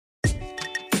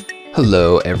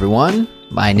Hello, everyone.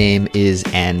 My name is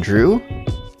Andrew,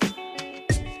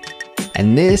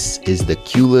 and this is the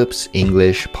Culips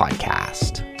English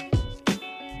Podcast.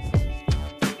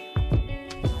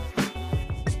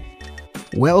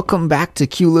 Welcome back to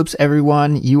Culips,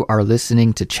 everyone. You are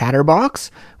listening to Chatterbox,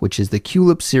 which is the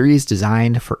Culips series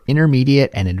designed for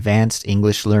intermediate and advanced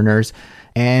English learners.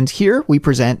 And here we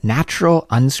present natural,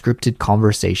 unscripted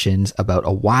conversations about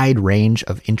a wide range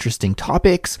of interesting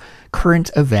topics,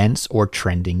 current events, or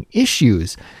trending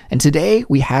issues. And today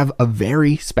we have a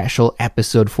very special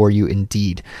episode for you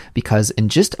indeed, because in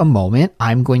just a moment,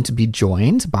 I'm going to be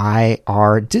joined by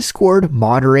our Discord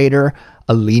moderator,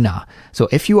 Alina. So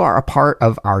if you are a part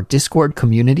of our Discord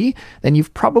community, then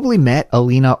you've probably met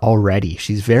Alina already.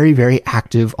 She's very, very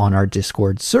active on our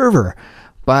Discord server.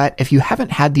 But if you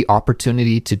haven't had the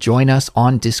opportunity to join us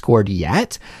on Discord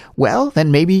yet, well,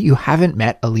 then maybe you haven't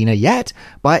met Alina yet,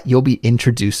 but you'll be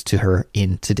introduced to her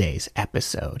in today's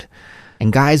episode.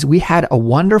 And guys, we had a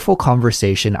wonderful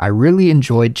conversation. I really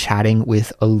enjoyed chatting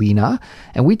with Alina,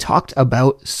 and we talked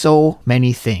about so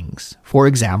many things. For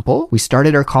example, we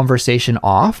started our conversation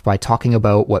off by talking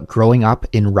about what growing up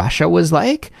in Russia was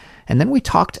like. And then we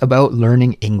talked about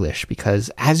learning English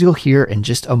because, as you'll hear in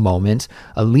just a moment,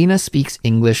 Alina speaks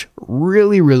English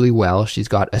really, really well. She's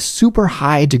got a super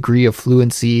high degree of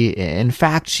fluency. In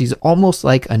fact, she's almost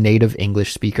like a native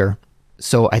English speaker.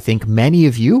 So I think many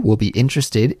of you will be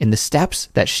interested in the steps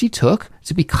that she took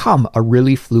to become a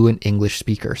really fluent English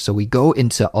speaker. So we go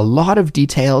into a lot of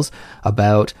details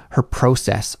about her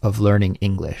process of learning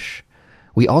English.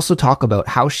 We also talk about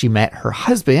how she met her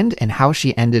husband and how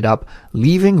she ended up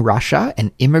leaving Russia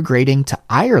and immigrating to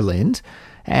Ireland.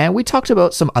 And we talked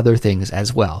about some other things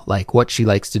as well, like what she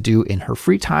likes to do in her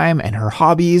free time and her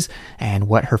hobbies, and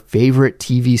what her favorite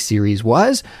TV series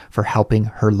was for helping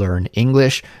her learn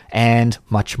English, and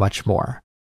much, much more.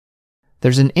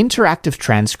 There's an interactive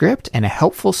transcript and a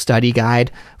helpful study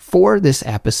guide for this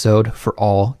episode for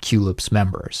all Culips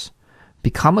members.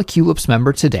 Become a Culips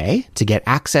member today to get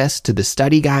access to the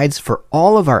study guides for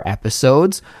all of our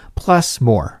episodes, plus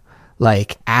more,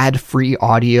 like ad-free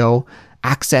audio,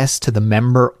 access to the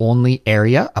member-only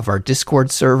area of our Discord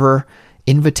server,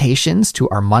 invitations to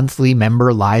our monthly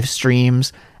member live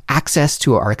streams, access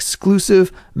to our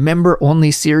exclusive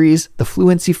member-only series, the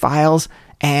Fluency Files,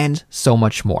 and so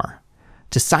much more.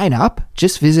 To sign up,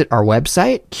 just visit our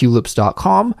website,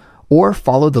 culips.com, or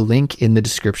follow the link in the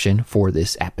description for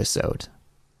this episode.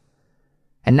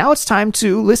 And now it's time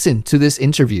to listen to this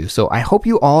interview. So I hope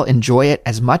you all enjoy it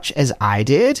as much as I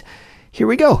did. Here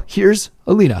we go. Here's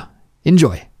Alina.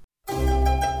 Enjoy.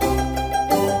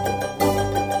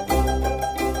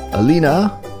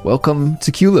 Alina, welcome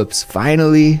to Culips.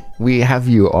 Finally, we have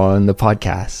you on the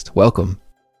podcast. Welcome.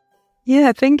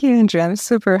 Yeah, thank you, Andrew. I'm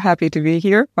super happy to be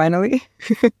here, finally.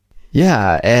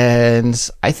 Yeah, and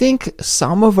I think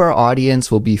some of our audience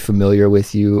will be familiar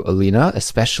with you, Alina,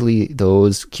 especially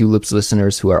those Culips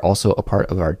listeners who are also a part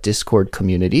of our Discord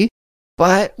community.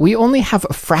 But we only have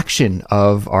a fraction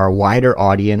of our wider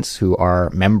audience who are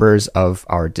members of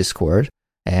our Discord.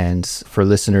 And for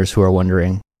listeners who are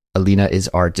wondering, Alina is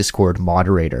our Discord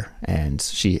moderator, and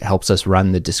she helps us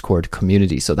run the Discord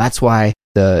community. So that's why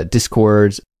the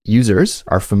Discord users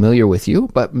are familiar with you,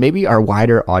 but maybe our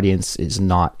wider audience is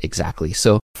not exactly.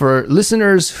 So for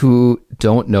listeners who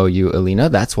don't know you, Alina,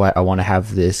 that's why I want to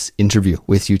have this interview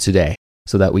with you today,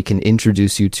 so that we can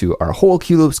introduce you to our whole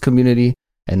Culips community,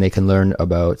 and they can learn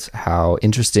about how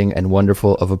interesting and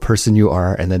wonderful of a person you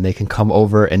are, and then they can come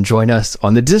over and join us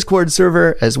on the Discord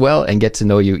server as well and get to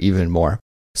know you even more.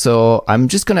 So I'm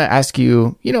just going to ask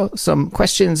you, some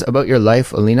questions about your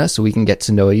life, Alina, so we can get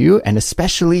to know you, and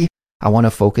especially I want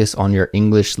to focus on your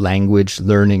English language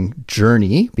learning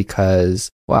journey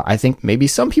because, well, I think maybe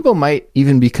some people might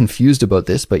even be confused about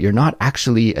this, but you're not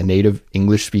actually a native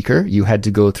English speaker. You had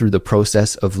to go through the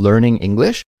process of learning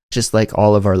English, just like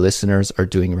all of our listeners are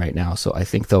doing right now. So I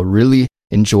think they'll really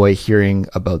enjoy hearing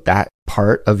about that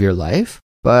part of your life.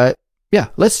 But yeah,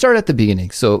 let's start at the beginning.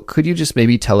 So could you just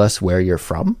maybe tell us where you're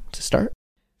from to start?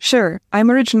 Sure. I'm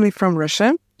originally from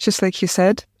Russia, just like you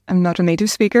said. I'm not a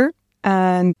native speaker.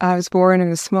 And I was born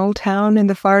in a small town in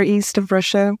the far east of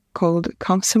Russia called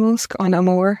Komsomolsk on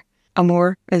Amur.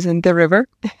 Amur is in the river.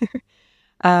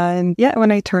 And yeah,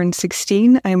 when I turned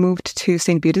 16, I moved to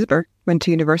St. Petersburg, went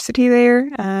to university there.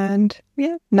 And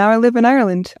yeah, now I live in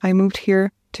Ireland. I moved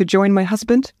here to join my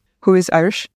husband, who is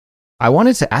Irish. I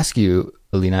wanted to ask you,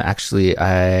 Alina, actually,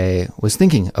 I was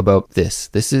thinking about this.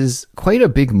 This is quite a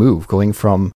big move going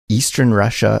from Eastern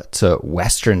Russia to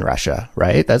Western Russia,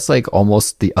 right? That's like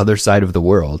almost the other side of the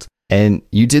world. And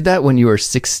you did that when you were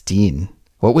 16.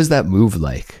 What was that move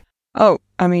like? Oh,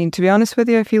 I mean, to be honest with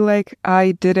you, I feel like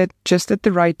I did it just at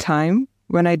the right time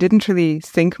when I didn't really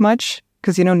think much.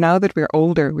 Because, now that we're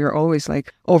older, we're always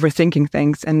like overthinking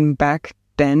things. And back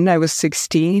then I was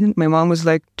 16. My mom was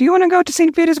like, do you want to go to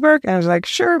St. Petersburg? And I was like,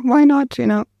 sure, why not?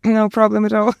 No problem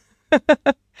at all.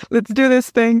 Let's do this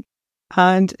thing.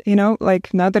 And,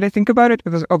 like now that I think about it, it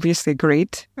was obviously a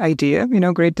great idea,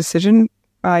 great decision.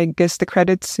 I guess the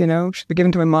credits, should be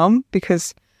given to my mom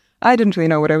because I didn't really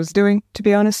know what I was doing, to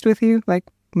be honest with you, like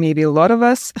maybe a lot of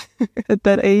us at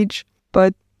that age.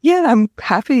 But yeah, I'm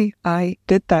happy I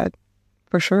did that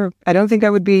for sure. I don't think I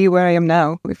would be where I am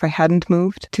now if I hadn't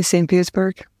moved to St.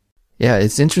 Petersburg. Yeah,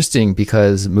 it's interesting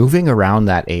because moving around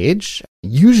that age,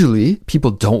 usually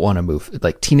people don't want to move.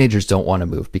 Like teenagers don't want to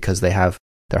move because they have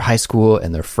their high school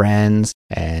and their friends,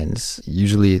 and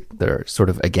usually they're sort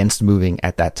of against moving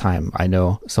at that time. I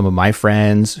know some of my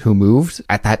friends who moved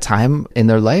at that time in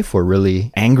their life were really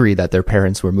angry that their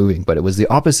parents were moving, but it was the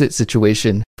opposite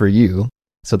situation for you.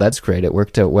 So that's great. It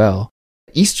worked out well.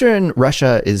 Eastern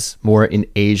Russia is more in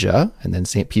Asia, and then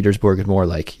St. Petersburg is more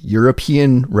like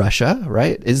European Russia,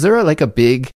 right? Is there like a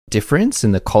big difference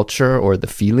in the culture or the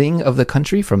feeling of the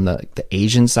country from the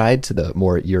Asian side to the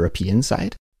more European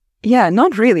side? Yeah,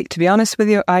 not really. To be honest with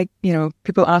you,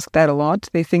 people ask that a lot.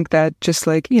 They think that just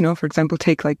like, for example,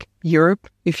 take like Europe.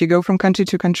 If you go from country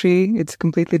to country, it's a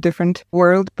completely different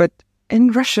world. But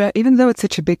in Russia, even though it's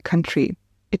such a big country,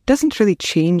 it doesn't really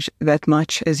change that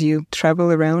much as you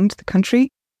travel around the country.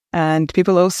 And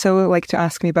people also like to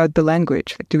ask me about the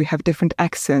language. Like, do we have different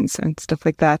accents and stuff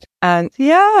like that? And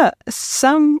yeah,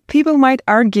 some people might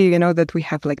argue, that we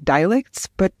have like dialects,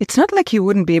 but it's not like you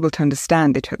wouldn't be able to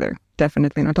understand each other.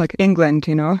 Definitely not like England,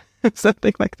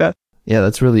 something like that. Yeah,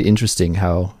 that's really interesting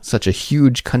how such a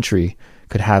huge country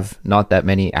could have not that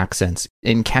many accents.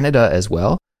 In Canada as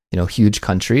well, huge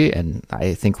country, and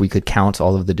I think we could count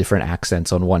all of the different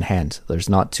accents on one hand. There's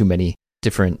not too many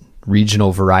different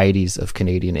regional varieties of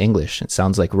Canadian English. It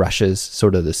sounds like Russia's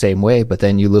sort of the same way, but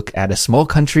then you look at a small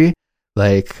country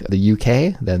like the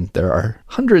UK, then there are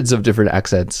hundreds of different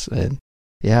accents, and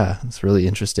yeah, it's really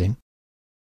interesting.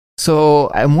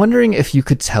 So I'm wondering if you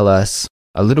could tell us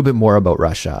a little bit more about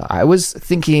Russia. I was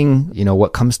thinking,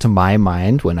 what comes to my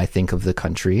mind when I think of the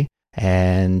country,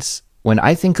 and when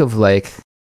I think of like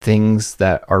things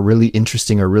that are really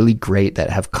interesting or really great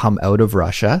that have come out of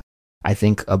Russia, I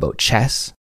think about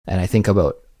chess, and I think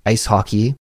about ice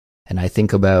hockey, and I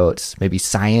think about maybe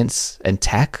science and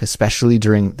tech, especially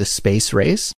during the space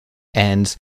race.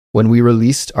 And when we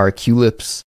released our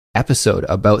Culips episode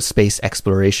about space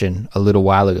exploration a little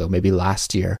while ago, maybe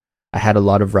last year, I had a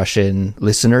lot of Russian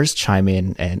listeners chime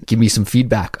in and give me some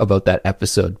feedback about that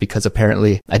episode because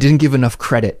apparently I didn't give enough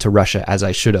credit to Russia as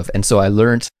I should have. And so I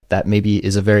learned that maybe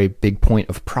is a very big point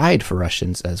of pride for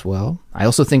Russians as well. I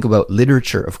also think about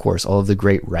literature, of course, all of the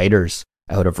great writers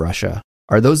out of Russia.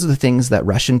 Are those the things that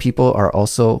Russian people are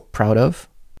also proud of?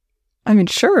 I mean,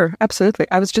 sure, absolutely.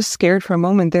 I was just scared for a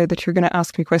moment there that you're going to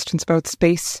ask me questions about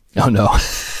space. Oh, no.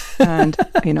 And,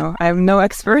 I'm no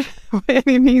expert by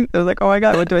any means. I was like, oh my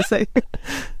God, what do I say?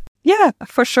 Yeah,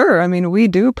 for sure. I mean, we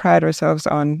do pride ourselves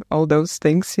on all those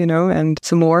things, and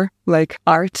some more like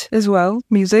art as well,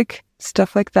 music,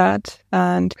 stuff like that.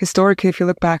 And historically, if you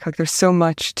look back, like there's so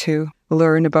much to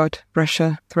learn about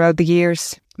Russia throughout the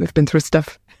years. We've been through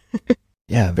stuff.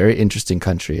 Yeah, very interesting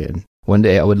country. And one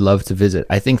day I would love to visit.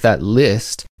 I think that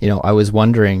list, I was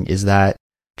wondering, is that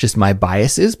just my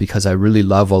biases? Because I really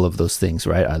love all of those things,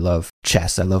 right? I love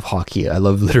chess, I love hockey, I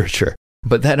love literature.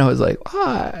 But then I was like,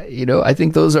 I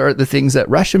think those are the things that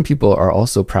Russian people are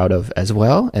also proud of as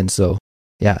well. And so,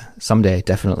 yeah, someday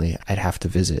definitely I'd have to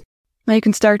visit. Now you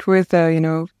can start with,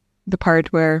 the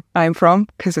part where I'm from,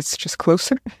 because it's just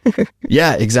closer.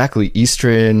 Yeah, exactly.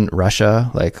 Eastern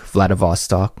Russia, like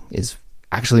Vladivostok, is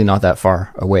actually not that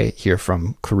far away here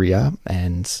from Korea.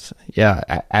 And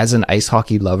yeah, as an ice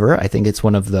hockey lover, I think it's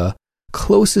one of the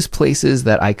closest places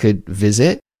that I could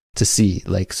visit to see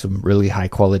like some really high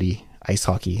quality ice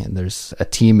hockey. And there's a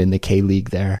team in the K-League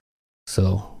there.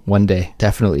 So one day,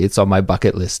 definitely, it's on my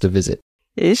bucket list to visit.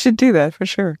 You should do that for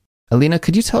sure. Alina,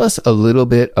 could you tell us a little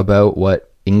bit about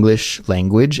what English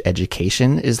language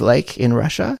education is like in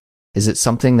Russia? Is it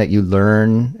something that you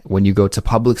learn when you go to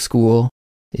public school?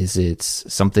 Is it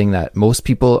something that most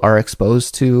people are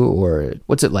exposed to, or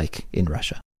what's it like in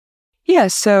Russia? Yeah,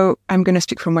 so I'm going to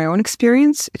speak from my own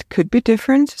experience. It could be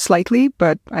different slightly,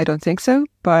 but I don't think so.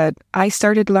 But I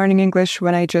started learning English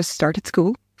when I just started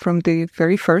school from the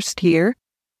very first year.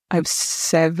 I was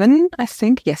 7, I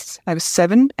think. Yes, I was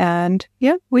 7. And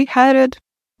yeah, we had it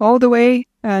all the way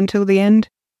until the end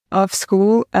of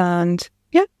school. And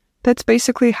yeah, that's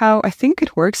basically how I think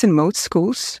it works in most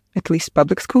schools, at least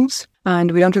public schools.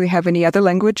 And we don't really have any other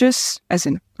languages, as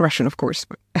in Russian, of course,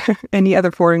 but any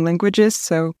other foreign languages.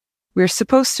 So we're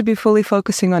supposed to be fully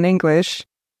focusing on English.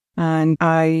 And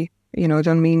I,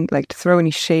 don't mean like to throw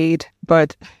any shade,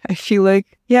 but I feel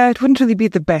like, yeah, it wouldn't really be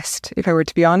the best if I were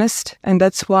to be honest. And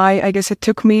that's why I guess it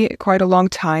took me quite a long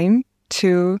time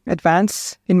to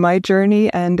advance in my journey.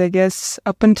 And I guess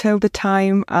up until the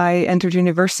time I entered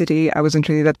university, I wasn't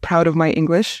really that proud of my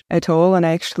English at all. And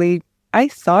I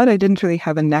thought I didn't really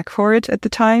have a knack for it at the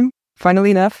time.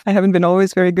 Funnily enough, I haven't been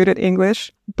always very good at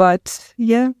English. But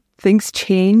yeah, things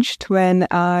changed when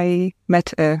I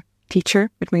met a teacher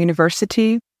at my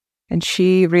university. And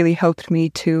she really helped me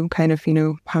to kind of,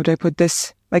 how do I put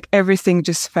this? Like everything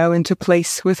just fell into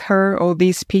place with her. All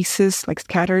these pieces, like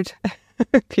scattered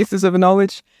pieces of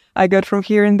knowledge I got from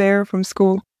here and there from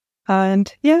school.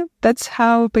 And yeah, that's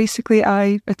how basically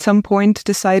I, at some point,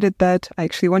 decided that I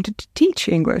actually wanted to teach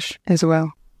English as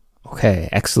well. Okay,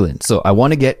 excellent. So I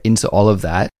want to get into all of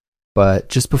that. But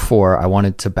just before, I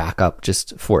wanted to back up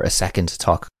just for a second to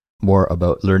talk more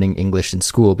about learning English in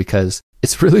school, because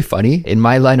it's really funny. In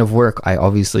my line of work, I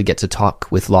obviously get to talk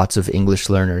with lots of English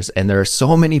learners, and there are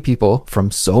so many people from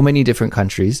so many different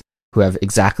countries who have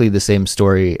exactly the same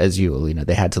story as you, Alina.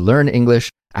 They had to learn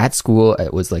English at school.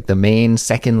 It was like the main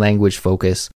second language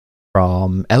focus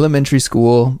from elementary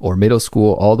school or middle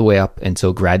school all the way up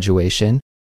until graduation.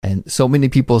 And so many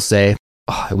people say,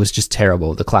 oh, it was just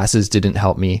terrible. The classes didn't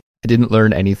help me. I didn't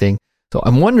learn anything. So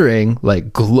I'm wondering,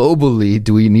 like globally,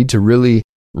 do we need to really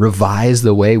revise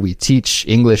the way we teach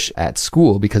English at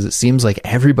school? Because it seems like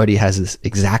everybody has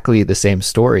exactly the same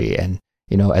story. And,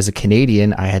 as a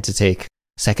Canadian, I had to take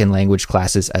second language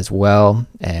classes as well.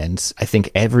 And I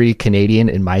think every Canadian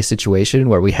in my situation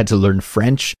where we had to learn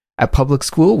French at public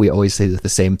school, we always say the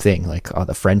same thing, like, oh,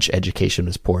 the French education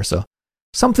was poor. So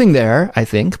something there, I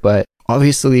think, but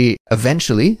obviously,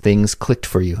 eventually things clicked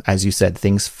for you. As you said,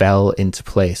 things fell into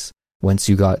place once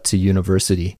you got to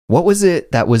university. What was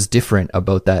it that was different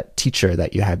about that teacher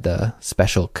that you had the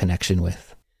special connection with?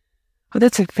 Oh,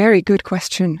 that's a very good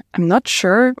question. I'm not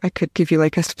sure I could give you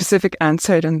like a specific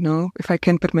answer. I don't know if I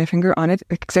can put my finger on it,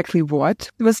 exactly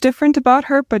what was different about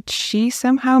her, but she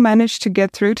somehow managed to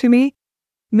get through to me.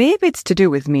 Maybe it's to do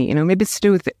with me, maybe it's to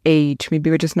do with the age. Maybe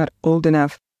we're just not old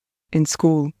enough in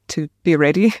school to be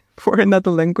ready for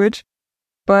another language.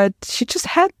 But she just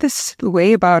had this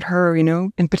way about her,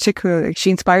 in particular, like,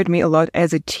 she inspired me a lot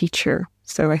as a teacher.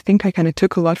 So I think I kind of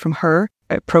took a lot from her,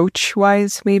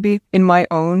 approach-wise, maybe, in my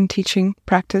own teaching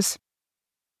practice.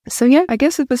 So yeah, I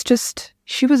guess it was just,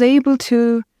 she was able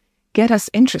to get us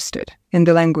interested in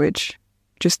the language,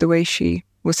 just the way she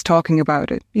was talking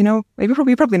about it. Maybe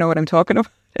you probably know what I'm talking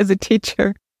about as a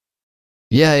teacher.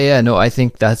 Yeah, no, I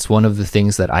think that's one of the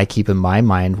things that I keep in my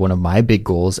mind, one of my big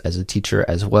goals as a teacher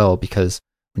as well, because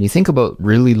when you think about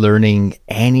really learning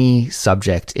any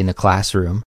subject in a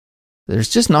classroom, there's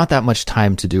just not that much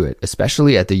time to do it,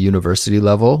 especially at the university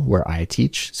level where I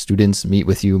teach. Students meet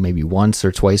with you maybe once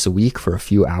or twice a week for a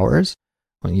few hours.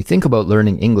 When you think about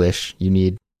learning English, you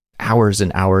need hours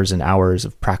and hours and hours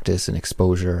of practice and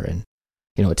exposure. And,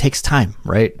 it takes time,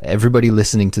 right? Everybody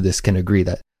listening to this can agree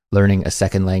that learning a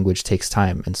second language takes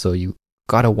time. And so you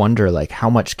got to wonder, like, how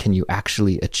much can you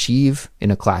actually achieve in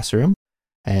a classroom?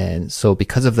 And so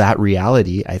because of that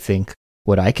reality, I think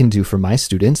what I can do for my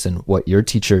students and what your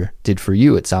teacher did for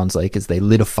you, it sounds like, is they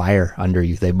lit a fire under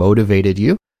you. They motivated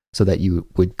you so that you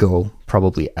would go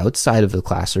probably outside of the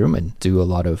classroom and do a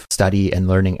lot of study and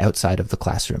learning outside of the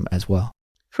classroom as well.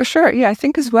 For sure. Yeah, I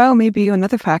think as well, maybe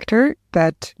another factor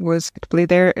that was particularly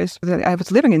there is that I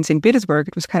was living in St. Petersburg.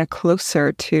 It was kind of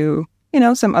closer to,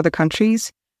 some other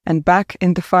countries. And back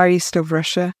in the far east of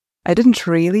Russia, I didn't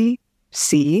really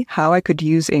see how I could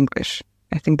use English.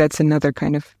 I think that's another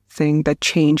kind of thing that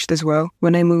changed as well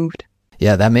when I moved.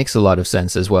 Yeah, that makes a lot of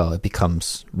sense as well. It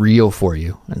becomes real for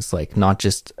you. It's like not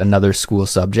just another school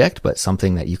subject, but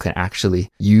something that you can actually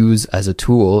use as a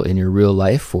tool in your real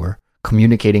life for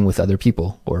communicating with other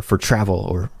people or for travel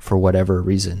or for whatever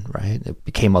reason, right? It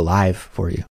became alive for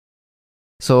you.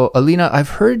 So, Alina, I've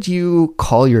heard you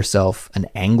call yourself an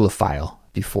Anglophile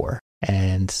before,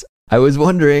 and I was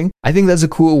wondering, I think that's a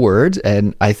cool word,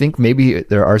 and I think maybe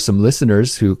there are some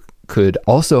listeners who could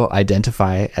also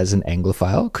identify as an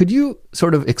Anglophile. Could you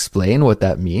sort of explain what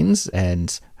that means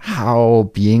and how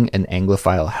being an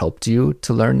Anglophile helped you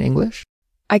to learn English?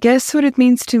 I guess what it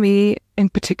means to me in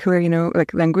particular,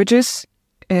 like languages,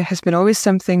 it has been always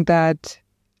something that,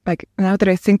 like, now that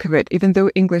I think of it, even though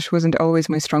English wasn't always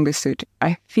my strongest suit,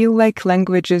 I feel like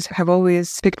languages have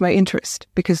always piqued my interest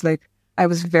because, like, I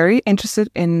was very interested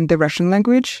in the Russian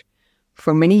language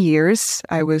for many years,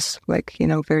 I was like,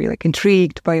 very like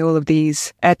intrigued by all of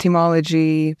these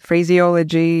etymology,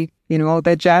 phraseology, all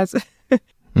that jazz.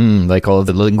 Like all of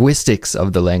the linguistics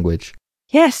of the language.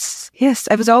 Yes.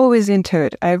 I was always into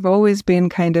it. I've always been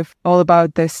kind of all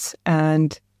about this.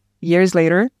 And years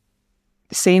later,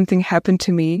 the same thing happened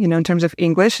to me, in terms of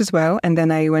English as well. And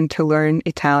then I went to learn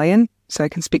Italian, so I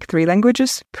can speak 3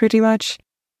 languages pretty much.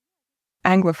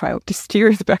 Anglophile, to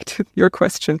steer back to your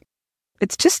question.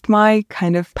 It's just my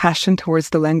kind of passion towards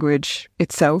the language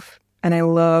itself. And I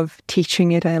love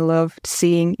teaching it. I love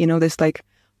seeing, this like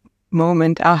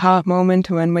aha moment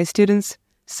when my students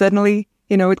suddenly,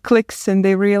 it clicks and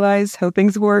they realize how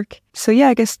things work. So yeah,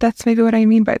 I guess that's maybe what I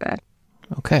mean by that.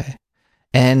 Okay.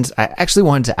 And I actually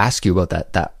wanted to ask you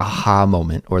about that aha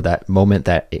moment, or that moment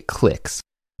that it clicks.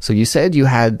 So you said you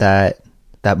had that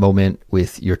moment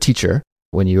with your teacher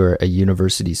when you were a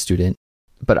university student,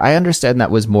 but I understand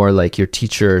that was more like your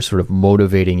teacher sort of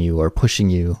motivating you or pushing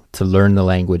you to learn the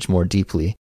language more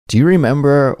deeply. Do you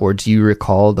remember, or do you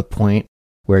recall the point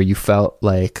where you felt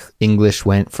like English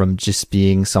went from just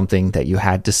being something that you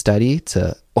had to study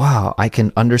to, wow, I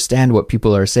can understand what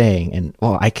people are saying, and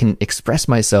wow, I can express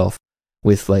myself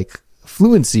with like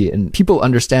fluency, and people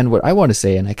understand what I want to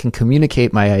say, and I can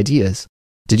communicate my ideas?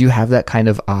 Did you have that kind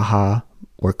of aha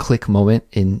or click moment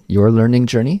in your learning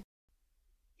journey?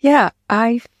 Yeah,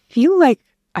 I feel like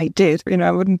I did.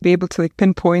 I wouldn't be able to like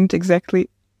pinpoint exactly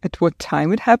at what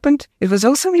time it happened. It was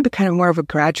also maybe kind of more of a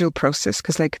gradual process,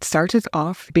 because like it started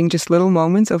off being just little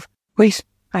moments of, wait,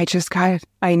 I just got it.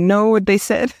 I know what they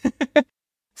said.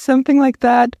 Something like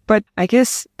that. But I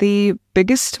guess the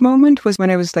biggest moment was when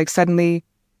I was like suddenly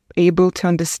able to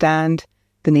understand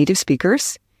the native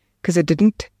speakers, because it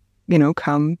didn't,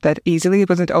 come that easily. It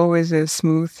wasn't always a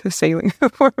smooth sailing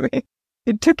for me.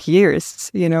 It took years,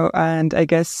 and I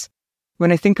guess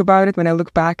when I think about it, when I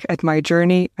look back at my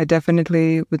journey, I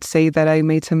definitely would say that I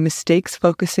made some mistakes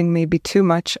focusing maybe too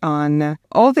much on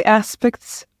all the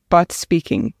aspects but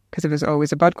speaking, because it was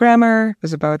always about grammar, it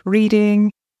was about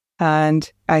reading,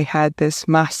 and I had this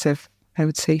massive, I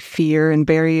would say, fear and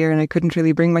barrier, and I couldn't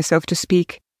really bring myself to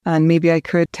speak. And maybe I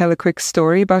could tell a quick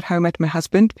story about how I met my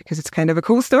husband, because it's kind of a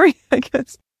cool story, I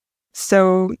guess.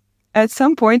 So at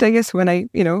some point, I guess when I,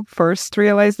 first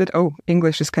realized that,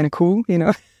 English is kind of cool,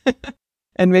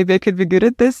 and maybe I could be good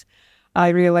at this, I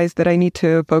realized that I need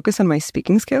to focus on my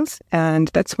speaking skills. And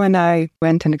that's when I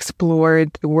went and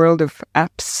explored the world of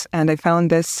apps. And I found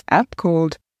this app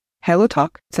called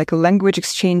HelloTalk. It's like a language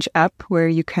exchange app where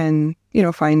you can,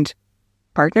 find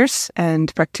partners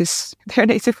and practice their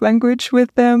native language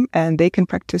with them, and they can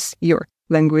practice your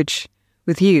language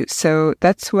with you. So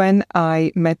that's when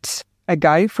I met a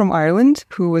guy from Ireland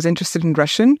who was interested in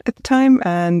Russian at the time,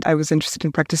 and I was interested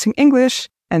in practicing English.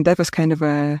 And that was kind of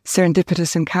a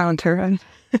serendipitous encounter,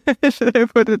 should I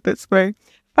put it this way?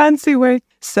 Fancy way.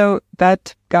 So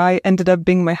that guy ended up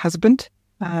being my husband.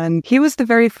 And he was the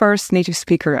very first native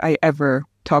speaker I ever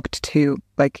talked to,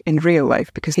 like in real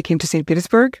life, because he came to St.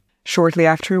 Petersburg shortly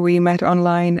after we met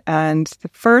online. And the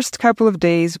first couple of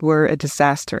days were a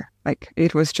disaster. Like,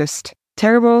 it was just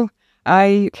terrible.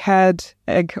 I had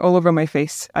egg all over my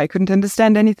face. I couldn't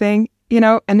understand anything,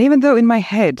 and even though in my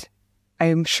head,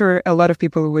 I'm sure a lot of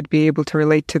people would be able to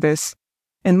relate to this.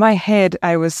 In my head,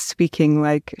 I was speaking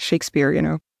like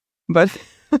Shakespeare, but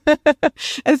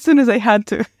as soon as I had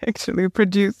to actually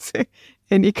produce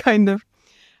any kind of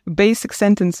basic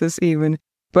sentences even.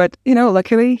 But,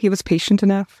 luckily he was patient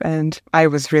enough and I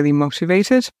was really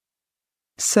motivated.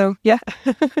 So yeah,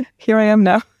 here I am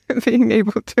now, being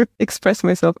able to express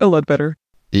myself a lot better.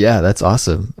 Yeah, that's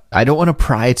awesome. I don't want to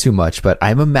pry too much, but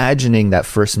I'm imagining that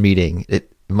first meeting.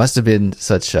 It must have been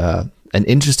such an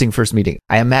interesting first meeting.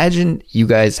 I imagine you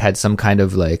guys had some kind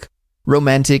of like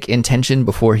romantic intention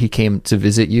before he came to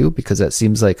visit you, because that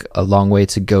seems like a long way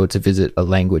to go to visit a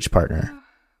language partner.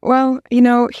 Well,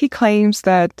 he claims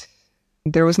that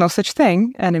there was no such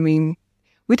thing. And I mean,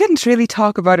 we didn't really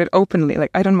talk about it openly.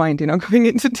 Like, I don't mind, going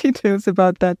into details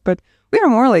about that. But we were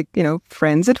more like,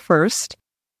 friends at first,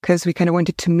 because we kind of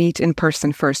wanted to meet in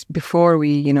person first before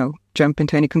we, jump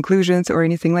into any conclusions or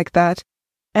anything like that.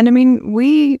 And I mean,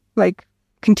 we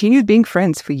continued being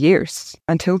friends for years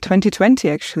until 2020,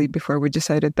 actually, before we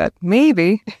decided that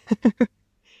maybe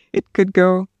it could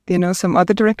go, some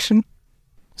other direction.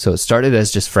 So it started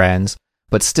as just friends,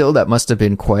 but still that must have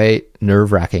been quite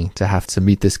nerve-wracking to have to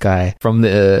meet this guy from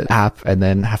the app and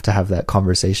then have to have that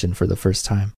conversation for the first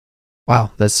time.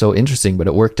 Wow, that's so interesting, but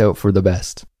it worked out for the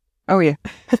best. Oh yeah,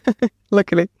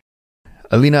 luckily.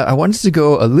 Alina, I wanted to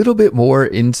go a little bit more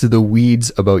into the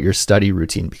weeds about your study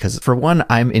routine because, for one,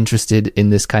 I'm interested in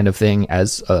this kind of thing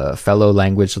as a fellow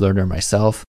language learner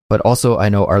myself, but also I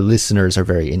know our listeners are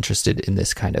very interested in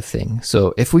this kind of thing.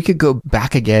 So if we could go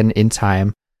back again in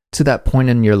time to that point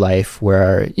in your life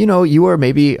where, you were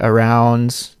maybe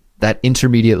around that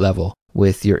intermediate level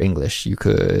with your English, you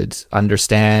could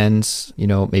understand,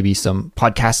 maybe some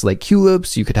podcasts like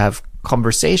QLoops, you could have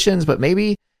conversations, but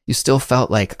maybe you still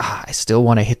felt like, I still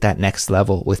want to hit that next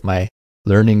level with my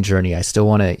learning journey. I still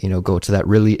want to, go to that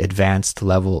really advanced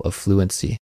level of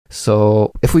fluency.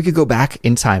 So if we could go back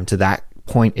in time to that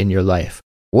point in your life,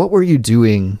 what were you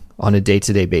doing on a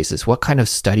day-to-day basis? What kind of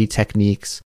study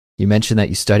techniques? You mentioned that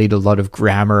you studied a lot of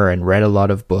grammar and read a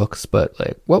lot of books, but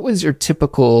what was your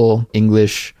typical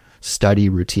English study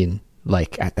routine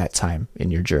like at that time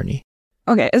in your journey?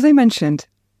 Okay, as I mentioned,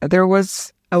 there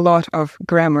was a lot of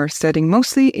grammar studying,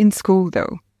 mostly in school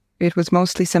though. It was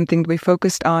mostly something we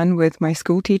focused on with my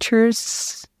school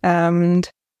teachers, and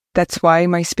that's why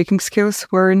my speaking skills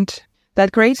weren't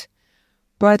that great.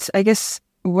 But I guess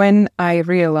when I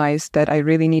realized that I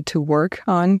really need to work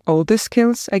on all the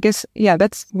skills, I guess,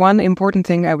 that's one important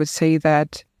thing I would say,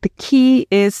 that the key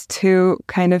is to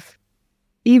kind of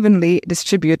evenly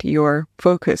distribute your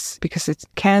focus, because it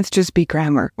can't just be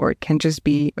grammar, or it can't just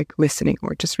be like listening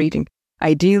or just reading.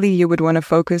 Ideally, you would want to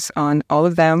focus on all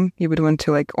of them. You would want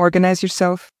to organize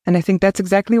yourself. And I think that's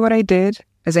exactly what I did.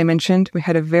 As I mentioned, we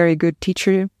had a very good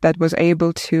teacher that was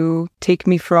able to take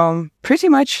me from pretty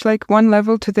much one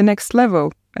level to the next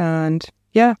level. And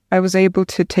I was able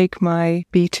to take my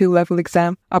B2 level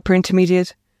exam, upper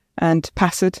intermediate, and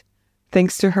pass it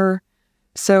thanks to her.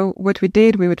 So what we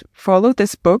did, we would follow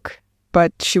this book,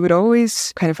 but she would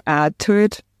always kind of add to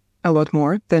it a lot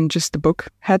more than just the book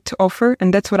had to offer.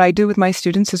 And that's what I do with my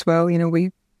students as well. We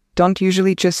don't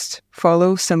usually just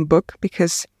follow some book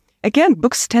because, again,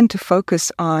 books tend to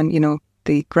focus on,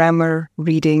 the grammar,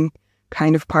 reading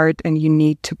kind of part, and you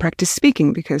need to practice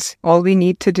speaking because all we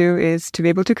need to do is to be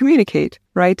able to communicate,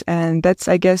 right? And that's,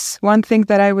 I guess, one thing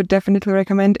that I would definitely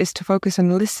recommend is to focus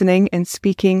on listening and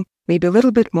speaking maybe a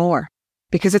little bit more.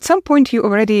 Because at some point you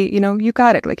already, you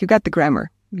got it, you got the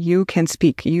grammar, you can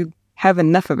speak, you have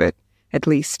enough of it, at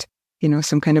least,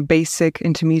 some kind of basic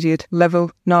intermediate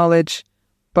level knowledge.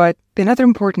 But another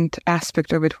important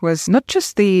aspect of it was not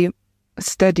just the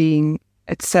studying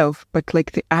itself, but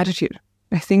the attitude.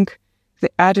 I think the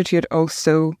attitude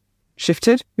also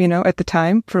shifted, at the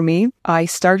time for me. I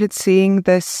started seeing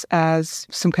this as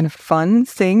some kind of fun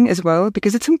thing as well,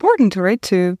 because it's important, right,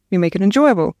 to make it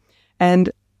enjoyable.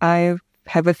 And I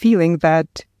have a feeling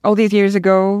that all these years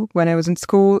ago when I was in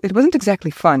school, it wasn't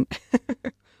exactly fun.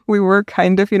 We were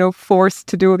kind of, forced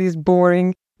to do all these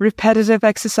boring, repetitive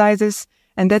exercises.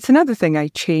 And that's another thing I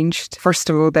changed.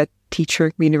 First of all, that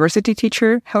university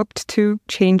teacher helped to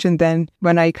change. And then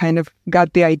when I kind of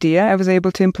got the idea, I was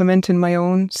able to implement in my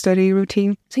own study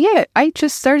routine. So I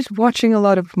just started watching a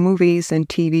lot of movies and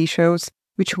TV shows,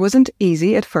 which wasn't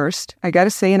easy at first. I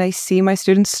gotta say, and I see my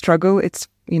students struggle. It's,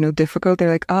 difficult. They're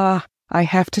like, I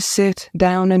have to sit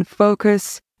down and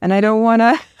focus and I don't want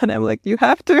to. And I'm like, you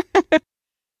have to.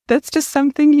 That's just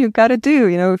something you got to do,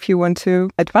 if you want to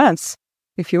advance,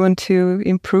 if you want to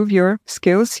improve your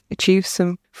skills, achieve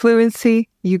some fluency,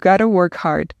 you got to work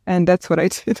hard. And that's what I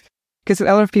did. Because a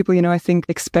lot of people, I think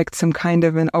expect some kind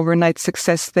of an overnight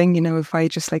success thing. If I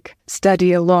just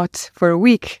study a lot for a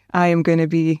week, I am going to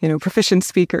be, proficient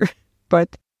speaker.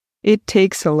 But it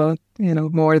takes a lot,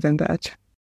 more than that.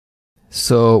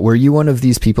 So were you one of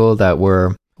these people that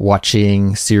were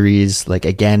watching series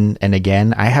again and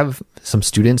again? I have some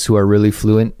students who are really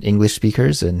fluent English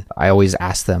speakers, and I always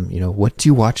ask them, what do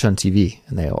you watch on TV?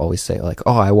 And they always say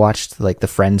I watched the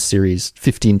Friends series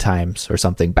 15 times or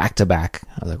something back to back.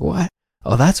 I was like, what?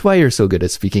 Oh, that's why you're so good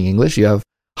at speaking English. You have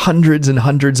hundreds and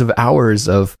hundreds of hours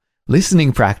of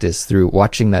listening practice through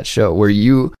watching that show. Were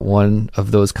you one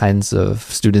of those kinds of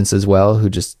students as well who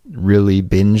just really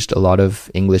binged a lot of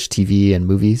English TV and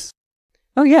movies?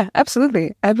 Oh yeah,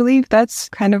 absolutely. I believe that's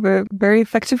kind of a very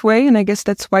effective way. And I guess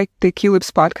that's why the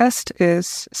QLoops podcast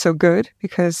is so good,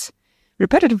 because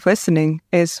repetitive listening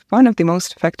is one of the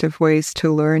most effective ways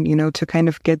to learn, to kind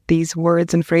of get these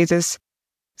words and phrases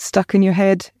stuck in your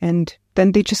head, and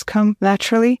then they just come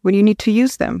naturally when you need to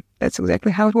use them. That's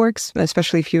exactly how it works,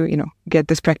 especially if you, get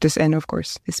this practice in, of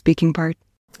course, the speaking part.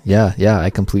 Yeah, I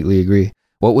completely agree.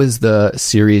 What was the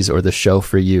series or the show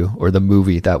for you, or the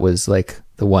movie that was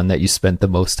the one that you spent the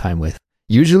most time with?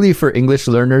 Usually for English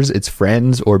learners, it's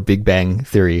Friends or Big Bang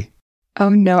Theory. Oh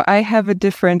no, I have a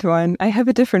different one.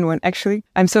 Actually.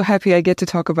 I'm so happy I get to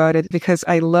talk about it because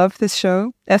I love this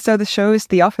show. So the show is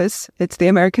The Office. It's the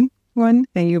American one,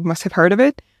 and you must have heard of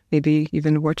it. Maybe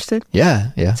even watched it.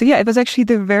 Yeah. So yeah, it was actually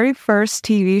the very first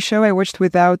TV show I watched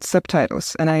without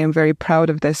subtitles. And I am very proud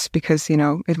of this because,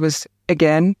 it was,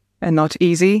 again, and not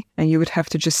easy. And you would have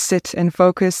to just sit and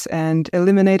focus and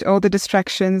eliminate all the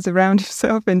distractions around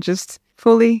yourself and just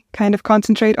fully kind of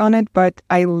concentrate on it. But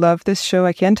I love this show.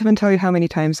 I can't even tell you how many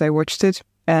times I watched it.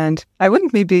 And I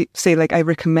wouldn't maybe say I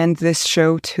recommend this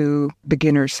show to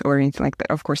beginners or anything like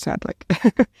that. Of course not.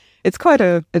 It's quite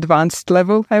a advanced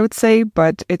level, I would say,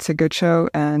 but it's a good show.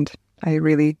 And I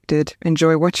really did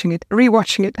enjoy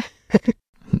rewatching it.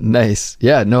 Nice.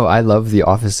 Yeah, no, I love The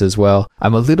Office as well.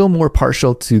 I'm a little more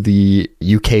partial to the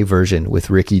UK version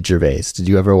with Ricky Gervais. Did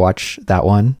you ever watch that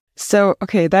one? So,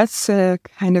 okay, that's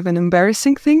kind of an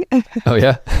embarrassing thing. Oh,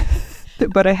 yeah?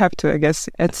 But I have to, I guess,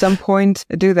 at some point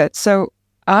do that. So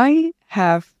I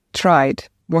have tried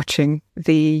watching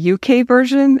the UK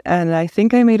version and I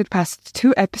think I made it past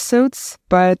 2 episodes,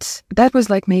 but that was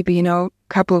maybe, a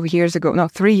couple of years ago, no,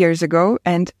 3 years ago.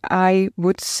 And I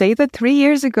would say that 3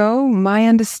 years ago, my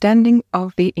understanding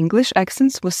of the English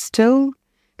accents was still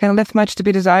kind of left much to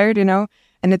be desired,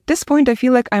 And at this point, I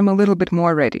feel like I'm a little bit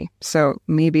more ready. So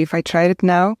maybe if I tried it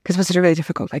now, because it was really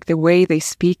difficult. The way they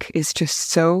speak is just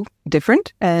so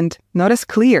different and not as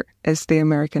clear as the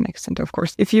American accent, of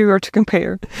course, if you were to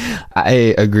compare.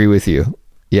 I agree with you.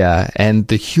 Yeah. And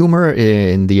the humor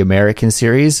in the American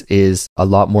series is a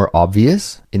lot more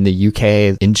obvious. In the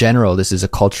UK, in general, this is a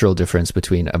cultural difference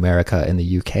between America and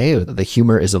the UK. The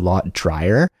humor is a lot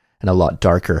drier and a lot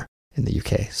darker in the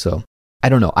UK. So I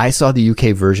don't know. I saw the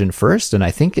UK version first, and I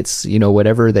think it's,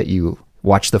 whatever that you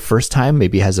watch the first time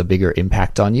maybe has a bigger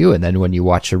impact on you. And then when you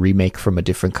watch a remake from a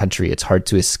different country, it's hard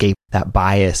to escape that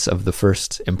bias of the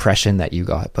first impression that you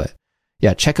got. But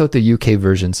yeah, check out the UK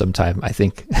version sometime. I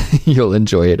think you'll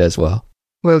enjoy it as well.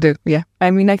 Will do. Yeah. I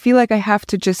mean, I feel like I have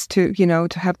to just to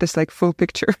have this full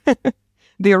picture,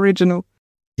 the original.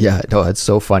 Yeah, no, it's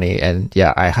so funny. And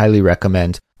yeah, I highly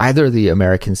recommend either the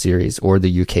American series or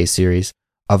the UK series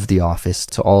of The Office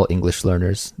to all English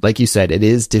learners. Like you said, it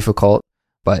is difficult,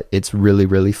 but it's really,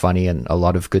 really funny and a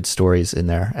lot of good stories in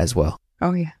there as well.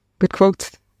 Oh yeah, good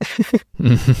quotes.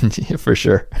 Yeah, for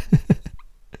sure.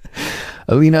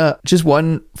 Alina, just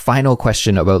one final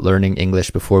question about learning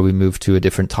English before we move to a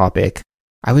different topic.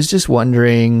 I was just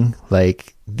wondering,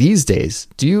 these days,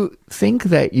 do you think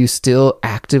that you still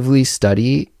actively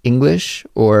study English,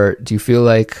 or do you feel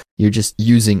like you're just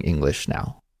using English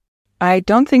now? I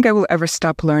don't think I will ever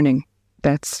stop learning.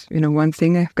 That's, one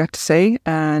thing I've got to say.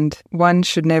 And one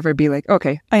should never be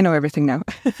okay, I know everything now.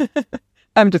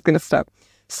 I'm just going to stop.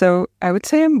 So I would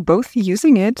say I'm both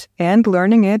using it and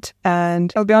learning it.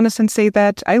 And I'll be honest and say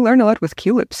that I learn a lot with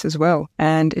Culips as well.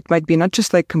 And it might be not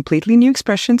just completely new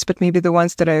expressions, but maybe the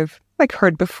ones that I've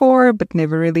heard before, but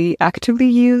never really actively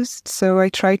used. So I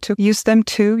try to use them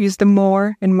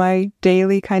more in my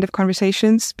daily kind of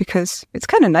conversations because it's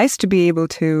kind of nice to be able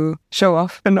to show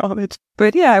off the knowledge.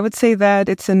 But yeah, I would say that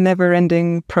it's a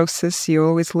never-ending process. You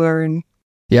always learn.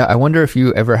 Yeah, I wonder if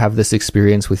you ever have this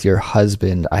experience with your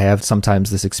husband. I have sometimes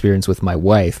this experience with my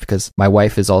wife because my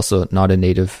wife is also not a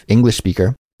native English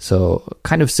speaker. So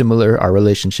kind of similar. Our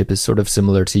relationship is sort of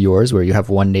similar to yours, where you have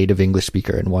one native English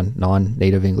speaker and one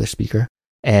non-native English speaker.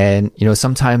 And,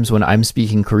 sometimes when I'm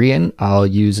speaking Korean, I'll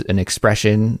use an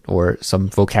expression or some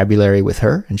vocabulary with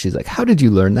her. And she's like, how did you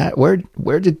learn that? Where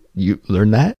did you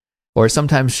learn that? Or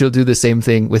sometimes she'll do the same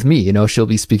thing with me. She'll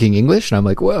be speaking English and I'm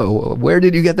like, whoa, where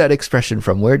did you get that expression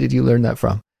from? Where did you learn that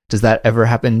from? Does that ever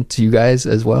happen to you guys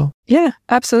as well? Yeah,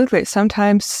 absolutely.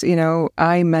 Sometimes,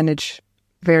 I manage,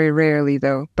 very rarely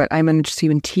though, but I manage to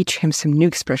even teach him some new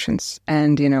expressions.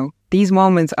 And, these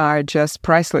moments are just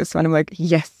priceless. When I'm like,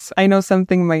 yes, I know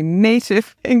something my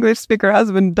native English speaker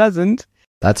husband doesn't.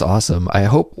 That's awesome. I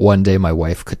hope one day my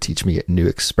wife could teach me a new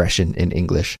expression in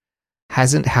English.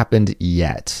 Hasn't happened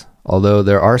yet. Although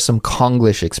there are some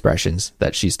Konglish expressions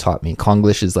that she's taught me.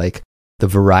 Konglish is the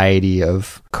variety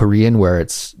of Korean where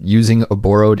it's using a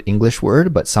borrowed English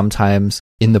word, but sometimes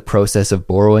in the process of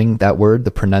borrowing that word,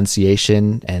 the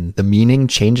pronunciation and the meaning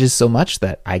changes so much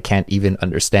that I can't even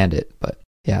understand it. But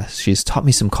yeah, she's taught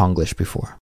me some Konglish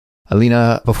before.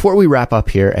 Alina, before we wrap up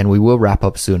here, and we will wrap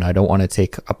up soon, I don't want to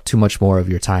take up too much more of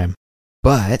your time.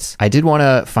 But I did want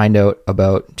to find out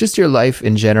about just your life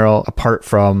in general, apart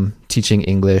from teaching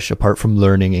English, apart from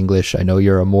learning English. I know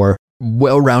you're a more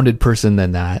well-rounded person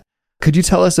than that. Could you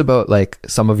tell us about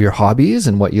some of your hobbies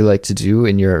and what you like to do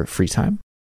in your free time?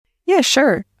 Yeah,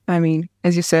 sure. I mean,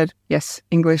 as you said, yes,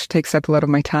 English takes up a lot of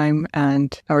my time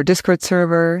and our Discord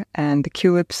server and the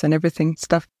Culips and everything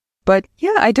stuff. But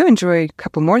yeah, I do enjoy a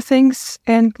couple more things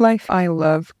in life. I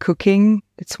love cooking.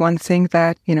 It's one thing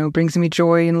that, brings me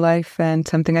joy in life and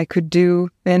something I could do.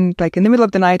 And like in the middle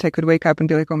of the night, I could wake up and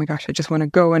be like, oh my gosh, I just want to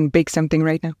go and bake something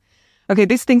right now. Okay,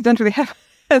 these things don't really happen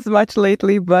as much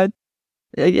lately, but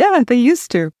yeah, they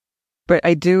used to. But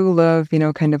I do love,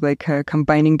 kind of like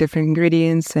combining different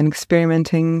ingredients and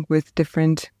experimenting with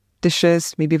different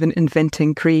dishes, maybe even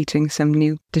creating some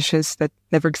new dishes that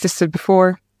never existed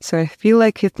before. So I feel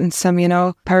like in some,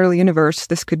 parallel universe,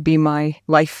 this could be my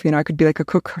life. I could be like a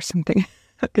cook or something,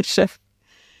 like a chef,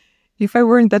 if I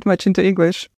weren't that much into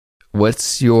English.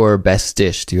 What's your best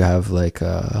dish? Do you have like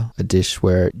a dish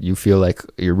where you feel like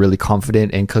you're really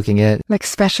confident in cooking it? Like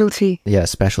specialty. Yeah,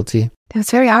 specialty.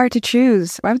 It's very hard to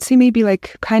choose. I would say maybe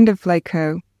like kind of like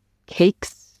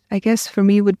cakes, I guess, for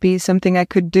me would be something I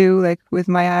could do like with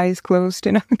my eyes closed,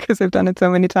 because I've done it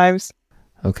so many times.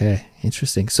 Okay,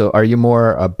 interesting. So are you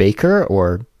more a baker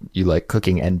or you like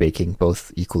cooking and baking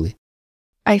both equally?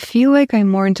 I feel like I'm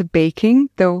more into baking,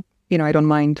 though, I don't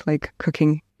mind like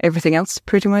cooking everything else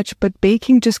pretty much, but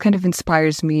baking just kind of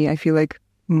inspires me, I feel like,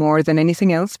 more than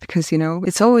anything else because,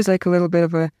 it's always like a little bit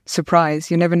of a surprise.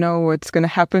 You never know what's going to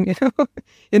happen,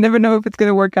 You never know if it's going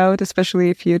to work out, especially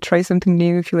if you try something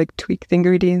new, if you like tweak the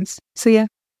ingredients. So yeah,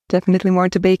 definitely more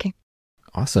into baking.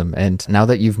 Awesome. And now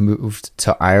that you've moved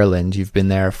to Ireland, you've been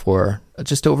there for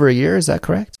just over a year, is that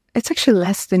correct? It's actually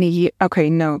less than a year. Okay,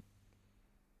 no.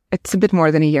 It's a bit more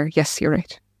than a year. Yes, you're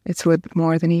right. It's a little bit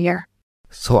more than a year.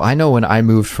 So I know when I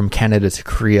moved from Canada to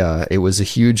Korea, it was a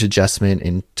huge adjustment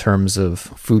in terms of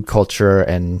food culture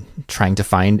and trying to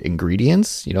find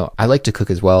ingredients. I like to cook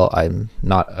as well. I'm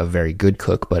not a very good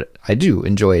cook, but I do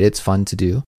enjoy it. It's fun to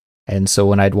do. And so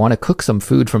when I'd want to cook some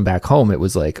food from back home, it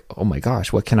was like, oh my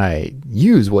gosh, what can I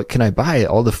use? What can I buy?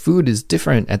 All the food is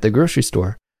different at the grocery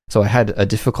store. So I had a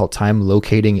difficult time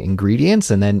locating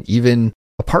ingredients. And then even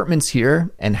apartments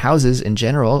here and houses in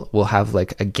general will have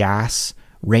like a gas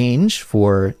range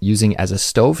for using as a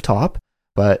stovetop,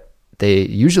 but they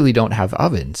usually don't have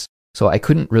ovens. So I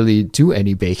couldn't really do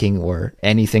any baking or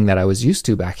anything that I was used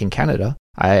to back in Canada.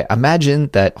 I imagine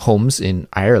that homes in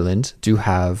Ireland do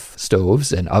have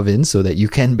stoves and ovens so that you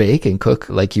can bake and cook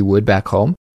like you would back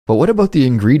home. But what about the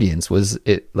ingredients? Was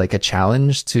it like a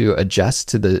challenge to adjust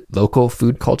to the local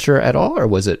food culture at all? Or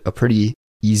was it a pretty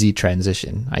easy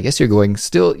transition? I guess you're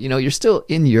still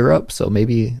in Europe, so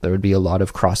maybe there would be a lot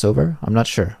of crossover. I'm not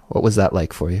sure. What was that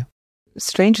like for you?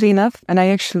 Strangely enough, and I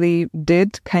actually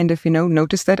did kind of,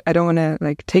 notice that. I don't want to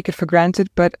like take it for granted,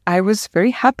 but I was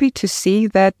very happy to see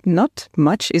that not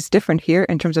much is different here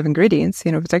in terms of ingredients.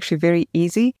 It's actually very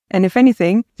easy. And if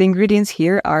anything, the ingredients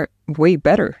here are way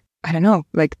better. I don't know,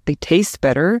 like they taste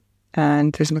better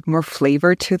and there's like more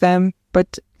flavor to them.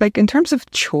 But like in terms of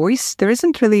choice, there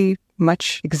isn't really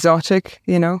much exotic,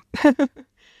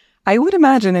 I would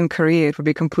imagine in Korea it would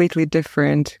be a completely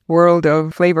different world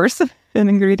of flavors and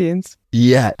ingredients.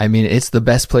 Yeah, I mean, it's the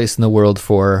best place in the world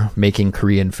for making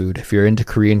Korean food. If you're into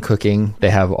Korean cooking, they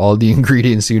have all the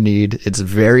ingredients you need. It's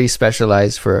very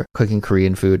specialized for cooking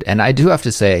Korean food. And I do have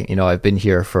to say, I've been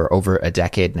here for over a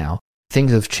decade now.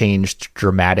 Things have changed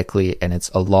dramatically, and it's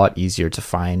a lot easier to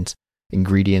find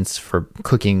ingredients for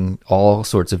cooking all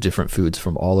sorts of different foods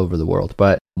from all over the world.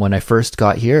 But when I first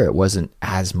got here, it wasn't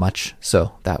as much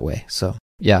so that way. So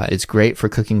yeah, it's great for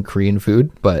cooking Korean food,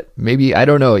 but maybe, I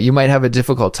don't know, you might have a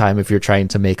difficult time if you're trying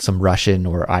to make some Russian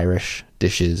or Irish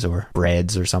dishes or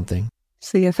breads or something.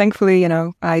 So yeah, thankfully,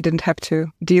 I didn't have to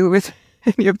deal with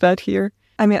any of that here.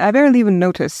 I mean, I barely even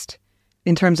noticed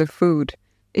in terms of food.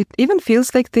 It even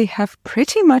feels like they have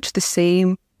pretty much the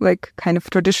same, like, kind of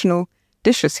traditional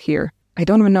dishes here. I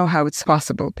don't even know how it's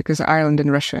possible because Ireland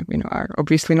and Russia, are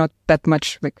obviously not that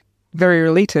much, like, very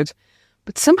related.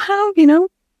 But somehow,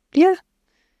 yeah,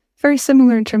 very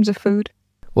similar in terms of food.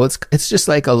 Well, it's just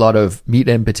like a lot of meat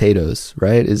and potatoes,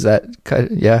 right? Is that kind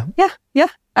of, yeah? Yeah,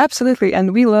 absolutely.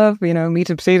 And we love, meat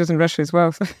and potatoes in Russia as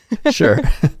well. So. Sure.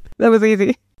 That was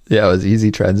easy. Yeah, it was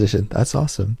easy transition. That's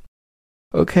awesome.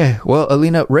 Okay, well,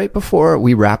 Alina, right before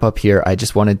we wrap up here, I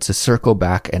just wanted to circle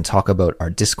back and talk about our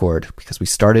Discord because we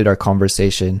started our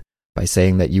conversation by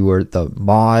saying that you were the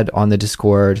mod on the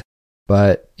Discord.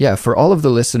 But yeah, for all of the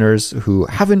listeners who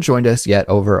haven't joined us yet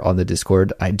over on the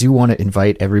Discord, I do want to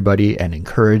invite everybody and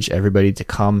encourage everybody to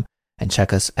come and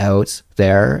check us out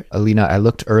there. Alina, I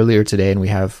looked earlier today and we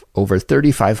have over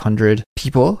 3,500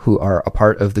 people who are a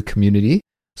part of the community.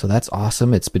 So that's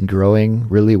awesome. It's been growing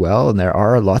really well. And there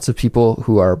are lots of people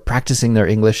who are practicing their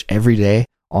English every day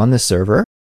on the server.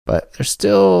 but there's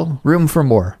still room for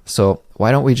more. So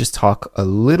why don't we just talk a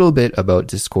little bit about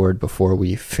Discord before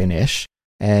we finish?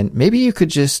 And maybe you could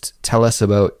just tell us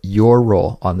about your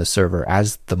role on the server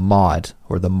as the mod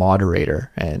or the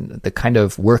moderator and the kind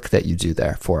of work that you do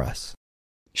there for us.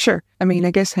 Sure. I mean,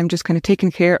 I guess I'm just kind of taking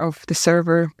care of the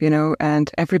server, and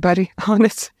everybody on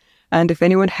it. And if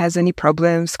anyone has any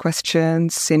problems,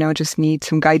 questions, just need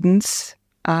some guidance,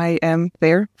 I am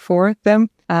there for them.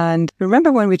 And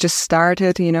remember when we just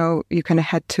started, you kind of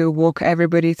had to walk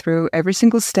everybody through every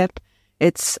single step.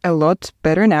 It's a lot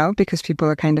better now because people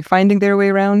are kind of finding their way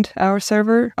around our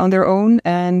server on their own.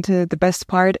 And the best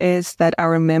part is that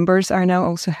our members are now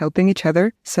also helping each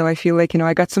other. So I feel like,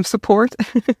 I got some support.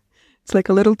 It's like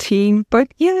a little team. But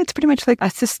yeah, it's pretty much like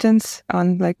assistance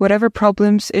on like whatever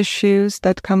problems, issues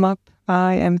that come up.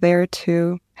 I am there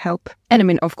to help. And I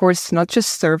mean, of course, not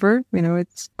just server,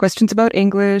 it's questions about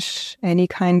English, any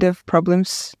kind of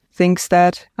problems, things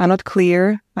that are not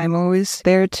clear. I'm always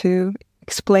there to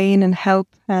explain and help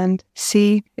and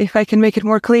see if I can make it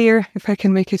more clear, if I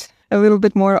can make it a little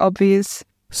bit more obvious.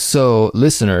 So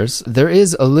listeners, there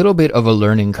is a little bit of a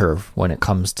learning curve when it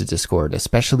comes to Discord,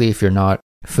 especially if you're not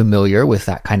familiar with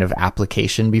that kind of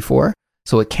application before.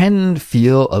 So it can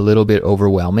feel a little bit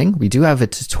overwhelming. We do have a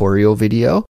tutorial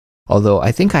video, although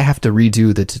I think I have to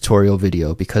redo the tutorial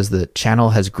video because the channel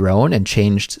has grown and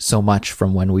changed so much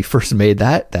from when we first made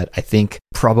that I think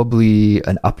probably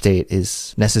an update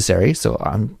is necessary. So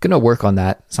I'm going to work on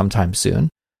that sometime soon.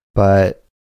 But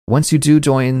once you do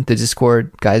join the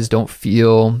Discord, guys, don't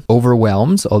feel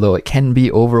overwhelmed, although it can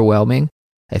be overwhelming.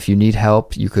 If you need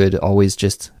help, you could always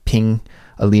just ping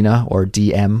Alina or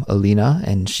DM Alina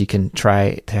and she can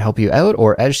try to help you out.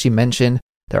 Or as she mentioned,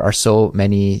 there are so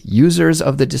many users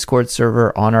of the Discord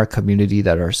server on our community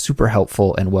that are super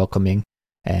helpful and welcoming,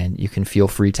 and you can feel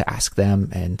free to ask them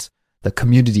and the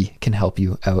community can help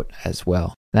you out as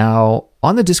well. Now,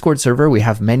 on the Discord server, we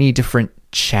have many different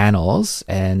channels,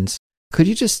 and could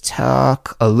you just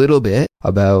talk a little bit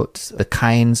about the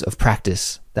kinds of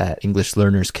practice that English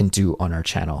learners can do on our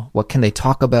channel? What can they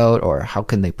talk about, or how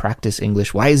can they practice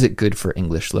English? Why is it good for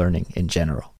English learning in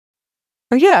general?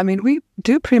 Oh, yeah, I mean, we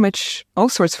do pretty much all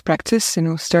sorts of practice,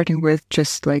 starting with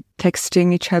just like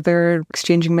texting each other,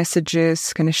 exchanging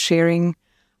messages, kind of sharing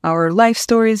our life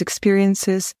stories,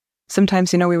 experiences.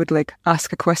 Sometimes, we would like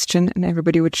ask a question and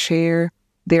everybody would share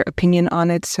their opinion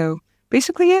on it. So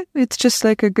basically, yeah, it's just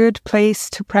like a good place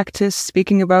to practice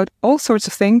speaking about all sorts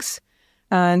of things.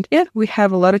 And yeah, we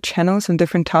have a lot of channels on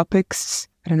different topics.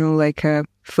 I don't know, like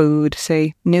food,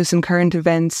 say news and current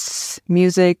events,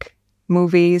 music,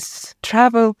 movies,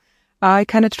 travel. I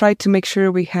kind of try to make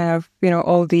sure we have,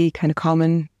 all the kind of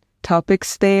common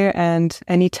topics there. And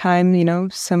anytime,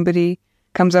 somebody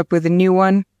comes up with a new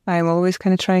one, I'm always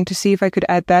kind of trying to see if I could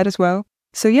add that as well.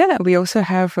 So yeah, we also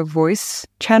have a voice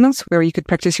channels where you could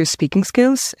practice your speaking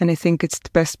skills. And I think it's the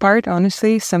best part,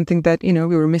 honestly, something that, we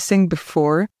were missing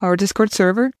before our Discord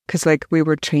server, because like we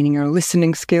were training our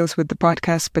listening skills with the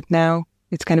podcast, but now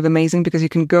it's kind of amazing because you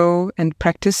can go and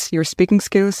practice your speaking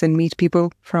skills and meet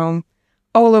people from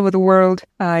all over the world.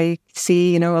 I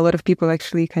see, a lot of people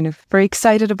actually kind of very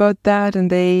excited about that. And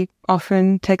they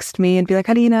often text me and be like,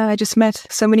 Alina, I just met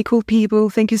so many cool people.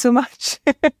 Thank you so much.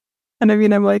 And I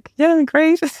mean, I'm like, yeah,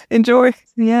 great. Enjoy.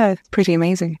 Yeah, it's pretty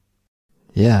amazing.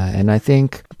 Yeah. And I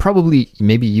think probably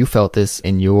maybe you felt this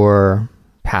in your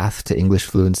path to English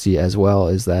fluency as well,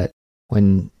 is that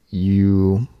when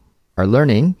you are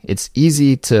learning, it's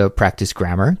easy to practice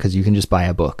grammar because you can just buy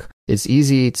a book. It's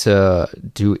easy to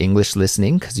do English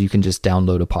listening because you can just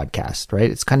download a podcast, right?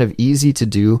 It's kind of easy to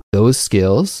do those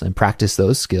skills and practice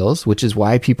those skills, which is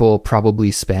why people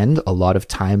probably spend a lot of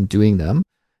time doing them.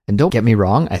 And don't get me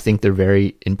wrong, I think they're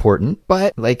very important,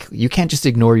 but like you can't just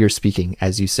ignore your speaking,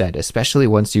 as you said, especially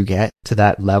once you get to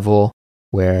that level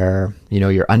where,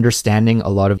 you're understanding a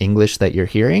lot of English that you're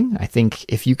hearing. I think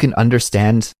if you can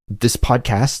understand this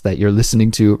podcast that you're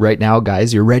listening to right now,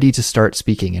 guys, you're ready to start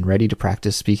speaking and ready to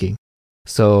practice speaking.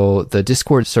 So the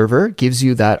Discord server gives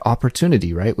you that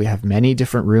opportunity, right? We have many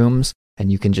different rooms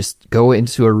and you can just go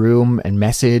into a room and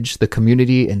message the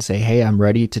community and say, hey, I'm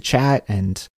ready to chat.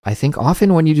 And I think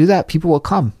often when you do that, people will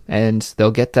come and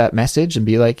they'll get that message and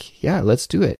be like, yeah, let's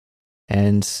do it.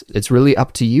 And it's really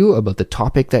up to you about the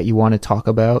topic that you want to talk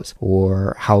about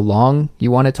or how long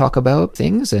you want to talk about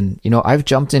things. And, I've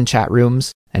jumped in chat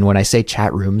rooms. And when I say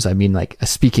chat rooms, I mean like a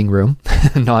speaking room,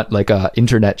 not like a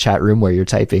internet chat room where you're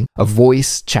typing, a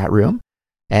voice chat room.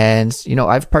 And,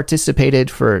 I've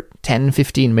participated for 10,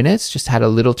 15 minutes, just had a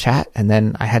little chat and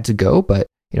then I had to go. But,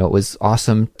 it was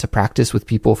awesome to practice with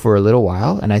people for a little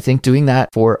while. And I think doing that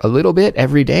for a little bit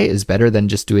every day is better than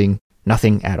just doing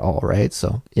nothing at all, right?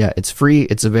 So yeah, it's free.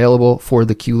 It's available for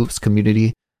the Culips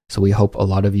community. So we hope a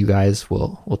lot of you guys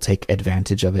will take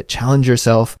advantage of it. Challenge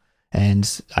yourself.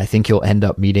 And I think you'll end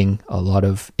up meeting a lot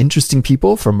of interesting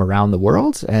people from around the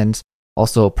world and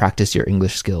also practice your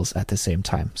English skills at the same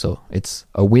time. So it's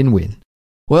a win-win.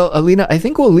 Well, Alina, I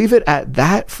think we'll leave it at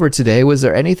that for today. Was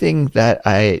there anything that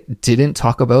I didn't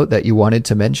talk about that you wanted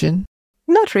to mention?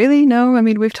 Not really, no. I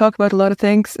mean, we've talked about a lot of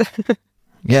things.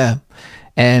 Yeah.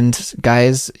 And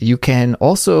guys, you can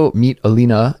also meet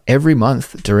Alina every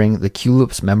month during the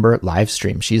Culips member live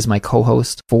stream. She's my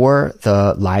co-host for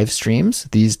the live streams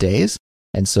these days.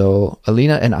 And so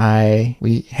Alina and I,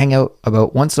 we hang out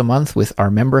about once a month with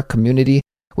our member community,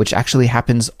 which actually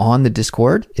happens on the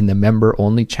Discord, in the member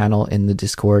only channel in the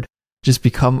Discord. Just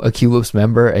become a Culips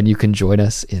member and you can join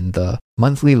us in the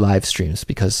monthly live streams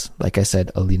because, like I said,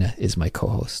 Alina is my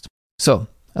co-host. So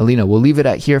Alina, we'll leave it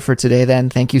at here for today then.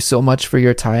 Thank you so much for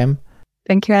your time.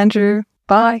 Thank you, Andrew.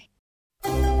 Bye.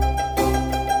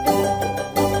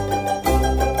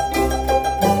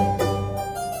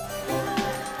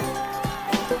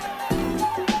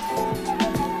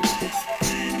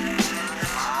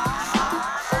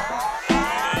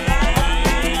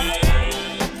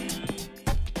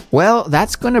 Well,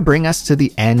 that's going to bring us to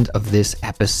the end of this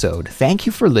episode. Thank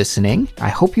you for listening. I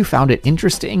hope you found it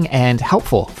interesting and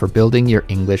helpful for building your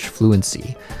English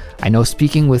fluency. I know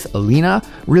speaking with Alina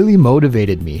really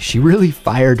motivated me. She really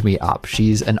fired me up.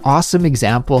 She's an awesome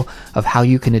example of how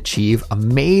you can achieve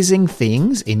amazing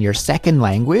things in your second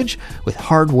language with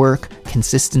hard work,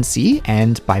 consistency,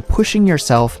 and by pushing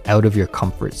yourself out of your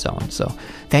comfort zone. So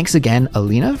thanks again,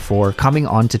 Alina, for coming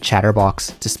on to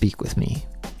Chatterbox to speak with me.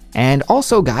 And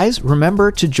also, guys,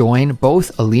 remember to join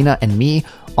both Alina and me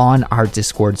on our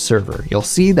Discord server. You'll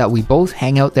see that we both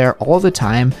hang out there all the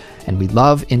time, and we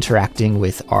love interacting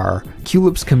with our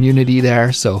Culips community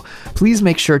there. So please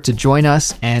make sure to join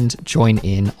us and join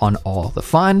in on all the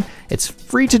fun. It's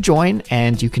free to join,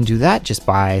 and you can do that just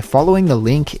by following the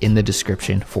link in the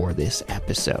description for this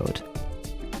episode.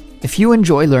 If you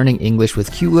enjoy learning English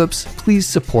with Culips, please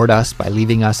support us by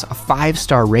leaving us a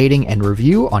 5-star rating and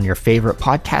review on your favorite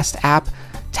podcast app,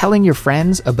 telling your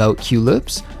friends about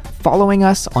Culips, following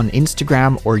us on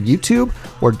Instagram or YouTube,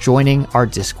 or joining our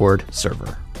Discord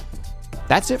server.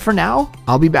 That's it for now.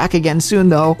 I'll be back again soon,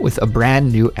 though, with a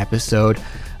brand new episode.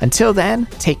 Until then,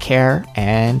 take care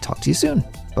and talk to you soon.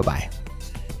 Bye-bye.